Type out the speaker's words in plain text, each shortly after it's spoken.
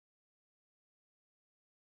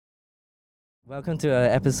Welcome to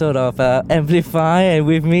an episode of Amplify, and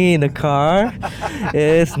with me in the car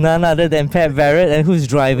is none other than Pat Barrett, and who's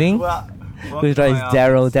driving? Who's driving?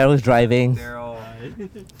 Daryl. Daryl's driving.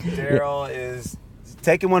 Daryl is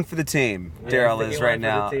taking one for the team. Daryl is right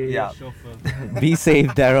now. Yeah. Be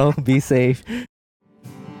safe, Daryl. Be safe.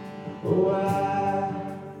 Oh,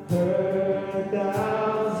 I heard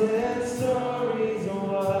 1,000 stories on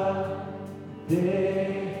what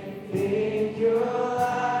they think you're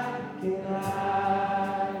like, and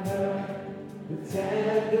I heard the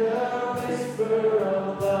tender whisper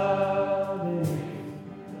of love.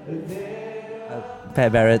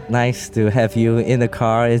 Pat Barrett, nice to have you in the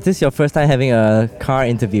car. Is this your first time having a car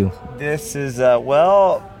interview? This is, I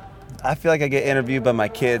feel like I get interviewed by my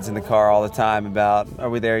kids in the car all the time about, are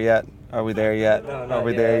we there yet? Are we there yet? Are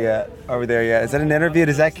we there yet? Are we there yet? Is that an interview?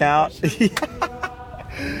 Does that count?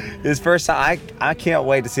 This first time, I can't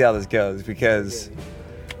wait to see how this goes because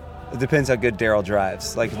it depends how good Daryl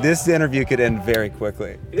drives. Like, this interview could end very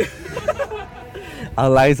quickly. Our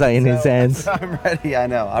lives are in his hands. I'm ready, I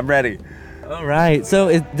know. I'm ready. All right. So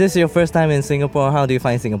is this your first time in Singapore? How do you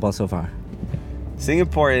find Singapore so far?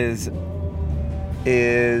 Singapore is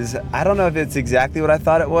I don't know if it's exactly what I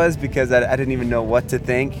thought it was because I didn't even know what to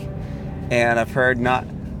think. And I've heard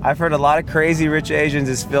a lot of crazy rich Asians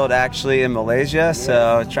is filmed actually in Malaysia,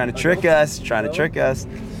 so trying to trick us.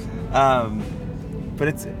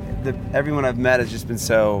 But everyone I've met has just been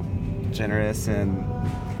so generous, and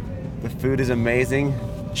the food is amazing.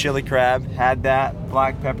 Chili crab, had that.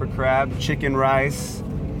 Black pepper crab, chicken rice.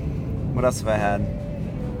 What else have I had?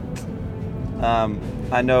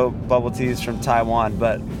 I know bubble tea is from Taiwan,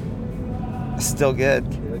 but it's still good.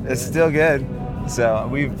 It's still good. So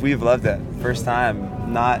we've loved it. First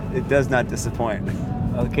time, it does not disappoint.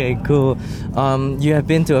 Okay, cool. You have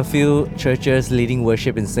been to a few churches leading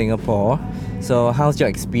worship in Singapore. So how's your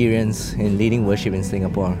experience in leading worship in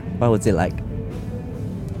Singapore? What was it like?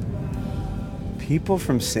 People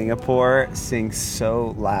from Singapore sing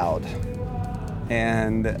so loud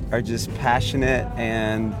and are just passionate,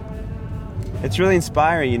 and it's really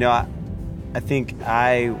inspiring. You know, I think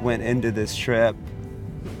I went into this trip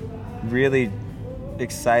really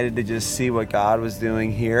excited to just see what God was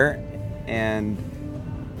doing here and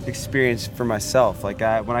experience for myself. Like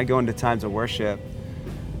when I go into times of worship,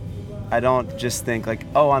 I don't just think like,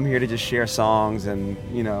 oh, I'm here to just share songs and,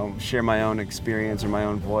 you know, share my own experience or my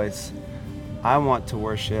own voice. I want to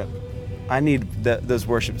worship. I need those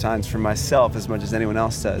worship times for myself as much as anyone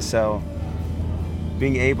else does. So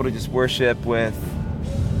being able to just worship with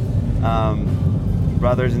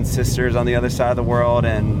brothers and sisters on the other side of the world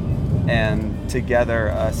and together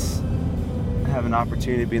us have an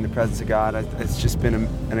opportunity to be in the presence of God, it's just been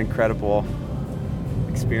an incredible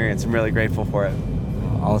experience. I'm really grateful for it.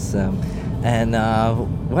 Awesome. And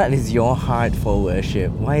what is your heart for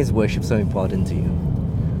worship? Why is worship so important to you?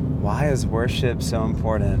 Why is worship so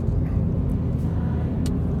important?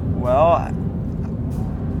 Well,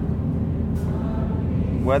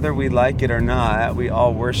 whether we like it or not, we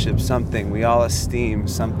all worship something. We all esteem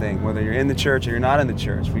something. Whether you're in the church or you're not in the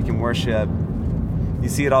church, we can worship. You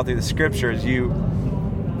see it all through the scriptures.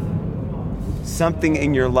 Something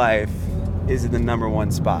in your life is in the number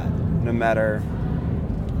one spot, no matter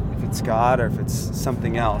if it's God or if it's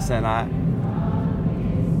something else. And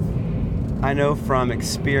I know from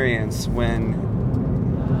experience when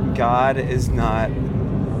God is not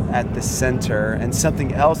at the center and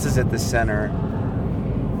something else is at the center,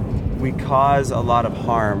 we cause a lot of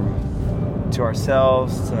harm to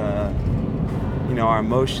ourselves, to, you know, our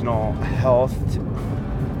emotional health.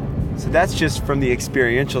 So that's just from the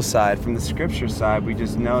experiential side. From the scripture side, we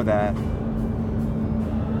just know that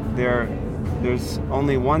there's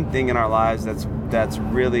only one thing in our lives that's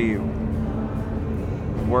really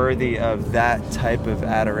worthy of that type of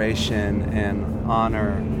adoration and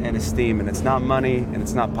honor and esteem. And it's not money, and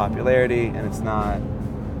it's not popularity, and it's not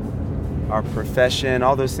our profession.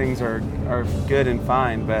 All those things are good and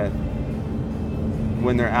fine, but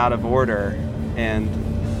when they're out of order and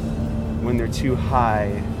when they're too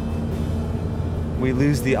high, we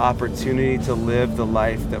lose the opportunity to live the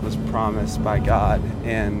life that was promised by God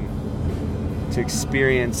and to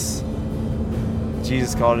experience,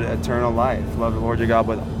 Jesus called it eternal life. Love the Lord your God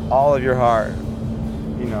with all of your heart,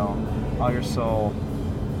 you know, all your soul,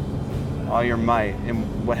 all your might.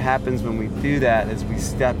 And what happens when we do that is we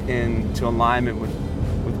step into alignment with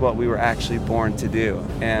what we were actually born to do.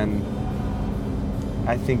 And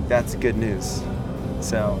I think that's good news.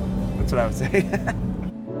 So that's what I would say.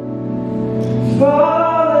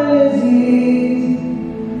 Falling is easy,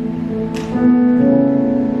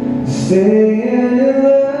 staying in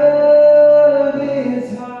love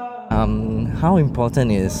is hard. how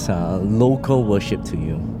important is local worship to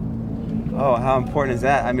you? Oh, how important is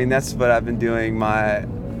that? I mean, that's what I've been doing my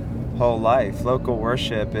whole life. Local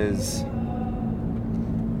worship is...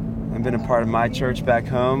 I've been a part of my church back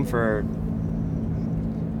home for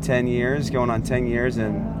 10 years, going on 10 years,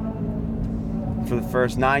 and for the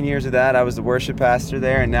first 9 years of that, I was the worship pastor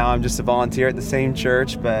there, and now I'm just a volunteer at the same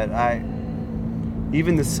church. But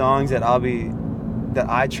even the songs that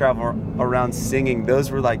I travel around singing, those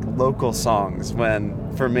were like local songs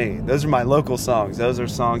for me. Those are my local songs. Those are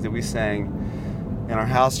songs that we sang in our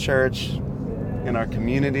house church, in our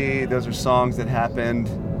community. Those are songs that happened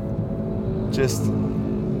just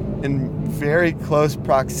in very close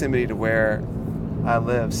proximity to where I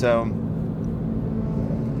live. So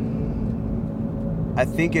I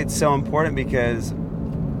think it's so important because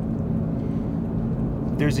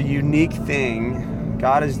there's a unique thing.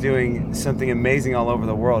 God is doing something amazing all over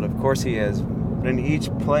the world. Of course He is. But in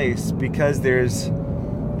each place, because there's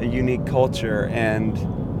a unique culture and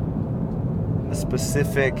a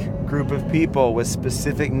specific group of people with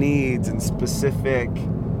specific needs and specific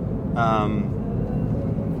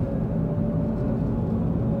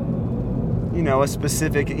a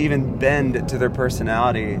specific even bend to their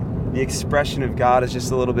personality, the expression of God is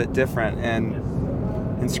just a little bit different. And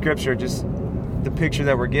in Scripture, just the picture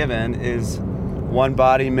that we're given is one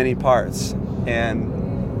body, many parts.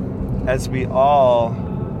 And as we all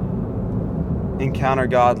encounter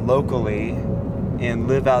God locally and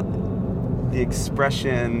live out the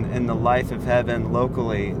expression and the life of heaven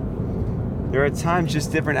locally, there are times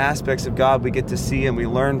just different aspects of God we get to see, and we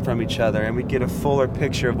learn from each other, and we get a fuller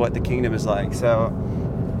picture of what the kingdom is like. So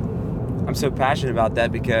I'm so passionate about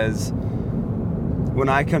that because when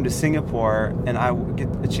I come to Singapore and I get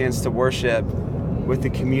a chance to worship with the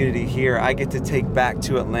community here, I get to take back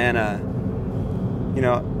to Atlanta,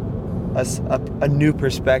 a new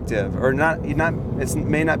perspective, or it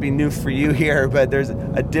may not be new for you here, but there's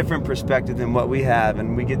a different perspective than what we have,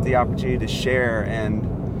 and we get the opportunity to share and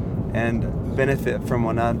benefit from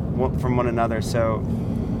one another. So,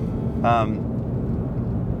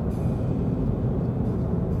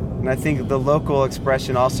 and I think the local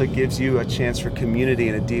expression also gives you a chance for community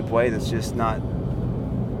in a deep way that's just not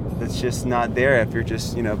there if you're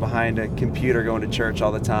just behind a computer going to church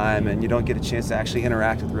all the time, and you don't get a chance to actually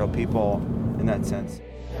interact with real people in that sense.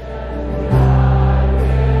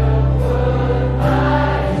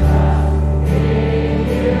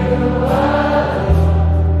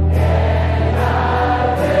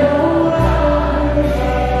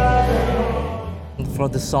 For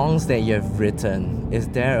the songs that you have written, is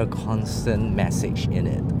there a constant message in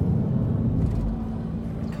it?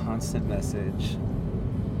 Constant message.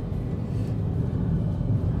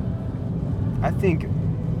 I think,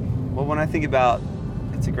 when I think about,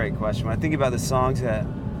 it's a great question. When I think about the songs that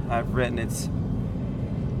I've written,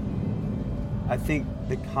 I think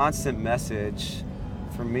the constant message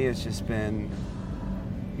for me has just been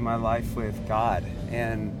my life with God,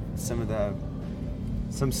 and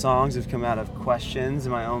some songs have come out of questions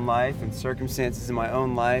in my own life and circumstances in my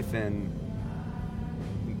own life, and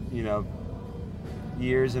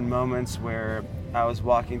years and moments where I was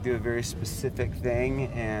walking through a very specific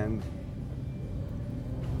thing, and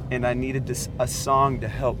I needed a song to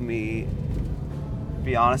help me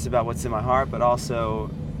be honest about what's in my heart, but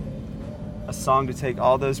also a song to take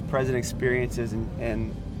all those present experiences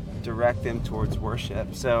and direct them towards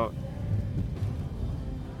worship. So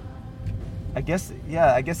I guess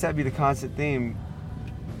that'd be the constant theme,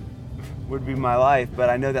 would be my life, but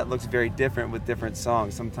I know that looks very different with different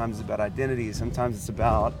songs. Sometimes it's about identity, sometimes it's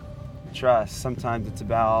about trust, sometimes it's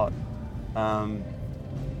about,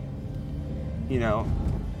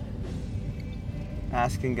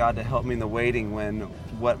 asking God to help me in the waiting when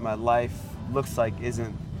what my life looks like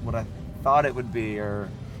isn't what I thought it would be, or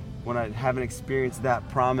when I haven't experienced that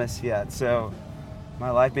promise yet. So my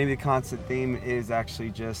life, maybe the constant theme is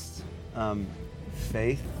actually just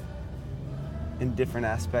faith in different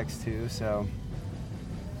aspects too. So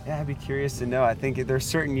yeah, I'd be curious to know. I think there's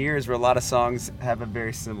certain years where a lot of songs have a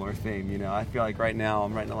very similar theme. I feel like right now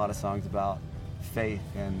I'm writing a lot of songs about faith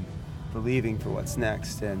and believing for what's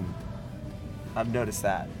next, and I've noticed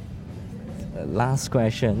that. Last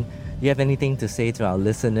question. Do you have anything to say to our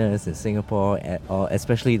listeners in Singapore, or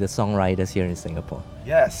especially the songwriters here in Singapore?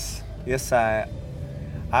 Yes, I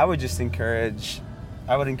would encourage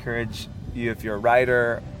you, if you're a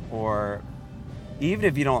writer, or even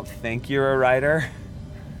if you don't think you're a writer,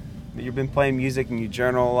 but you've been playing music and you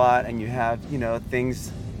journal a lot, and you have, things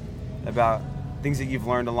that you've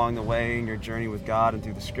learned along the way in your journey with God and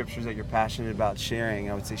through the scriptures that you're passionate about sharing,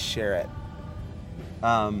 I would say share it.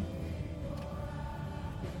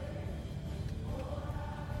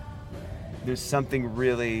 there's something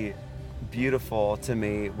really beautiful to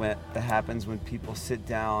me that happens when people sit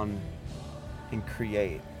down and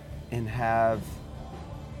create and have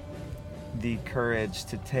the courage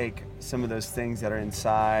to take some of those things that are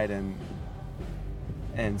inside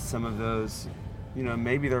and some of those, you know,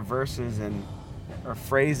 maybe they're verses or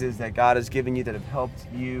phrases that God has given you that have helped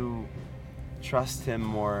you trust Him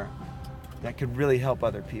more, that could really help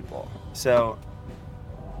other people. So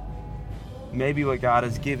maybe what God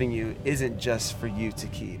is giving you isn't just for you to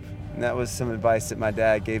keep. And that was some advice that my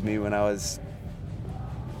dad gave me when I was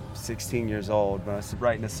 16 years old, when I was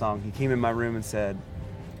writing a song. He came in my room and said,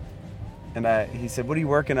 he said, "What are you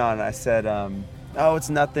working on?" And I said, "Oh, it's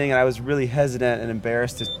nothing." And I was really hesitant and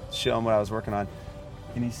embarrassed to show him what I was working on.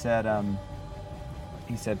 And he said,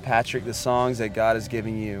 "Patrick, the songs that God is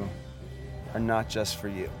giving you are not just for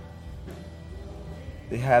you.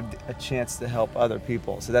 They have a chance to help other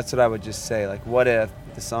people." So that's what I would just say. Like, what if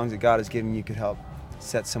the songs that God has given you could help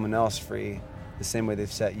set someone else free the same way they've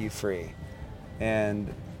set you free? And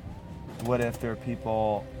what if there are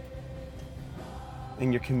people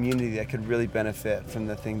in your community that could really benefit from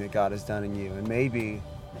the thing that God has done in you? And maybe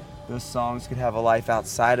those songs could have a life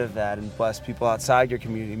outside of that and bless people outside your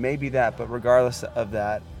community. Maybe that, but regardless of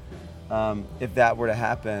that, if that were to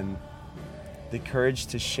happen, the courage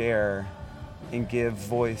to share and give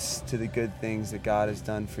voice to the good things that God has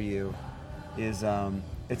done for you is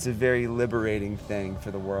it's a very liberating thing for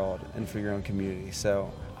the world and for your own community.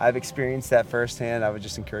 So I've experienced that firsthand. I would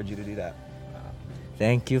just encourage you to do that.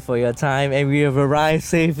 Thank you for your time, and we have arrived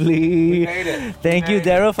safely. We made it. Thank you,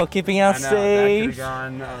 Daryl, for keeping us I know, that could safe. have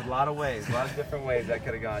gone a lot of ways, a lot of different ways that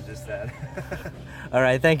could have gone just that. All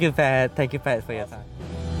right, thank you, Pat. Thank you, Pat, for your time.